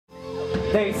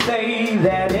They say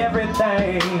that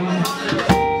everything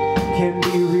can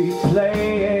be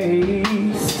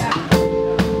replaced.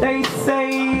 They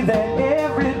say that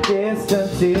every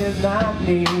distance is not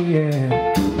near.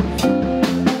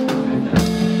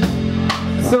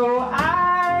 So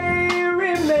I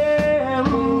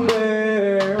remember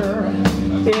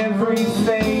every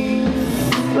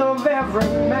face of every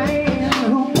man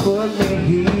who put me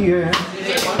here.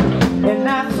 And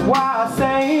that's why I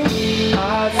say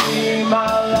I see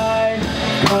my light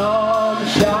come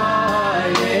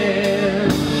shining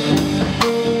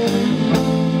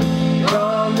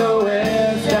from the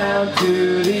west down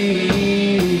to the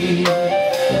east.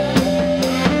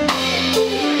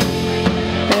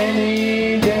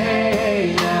 Any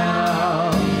day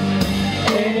now,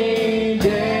 any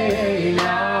day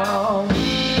now,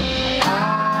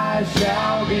 I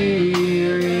shall be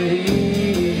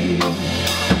ready.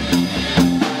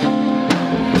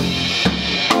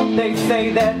 They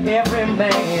say that every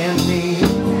man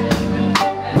needs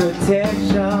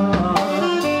protection.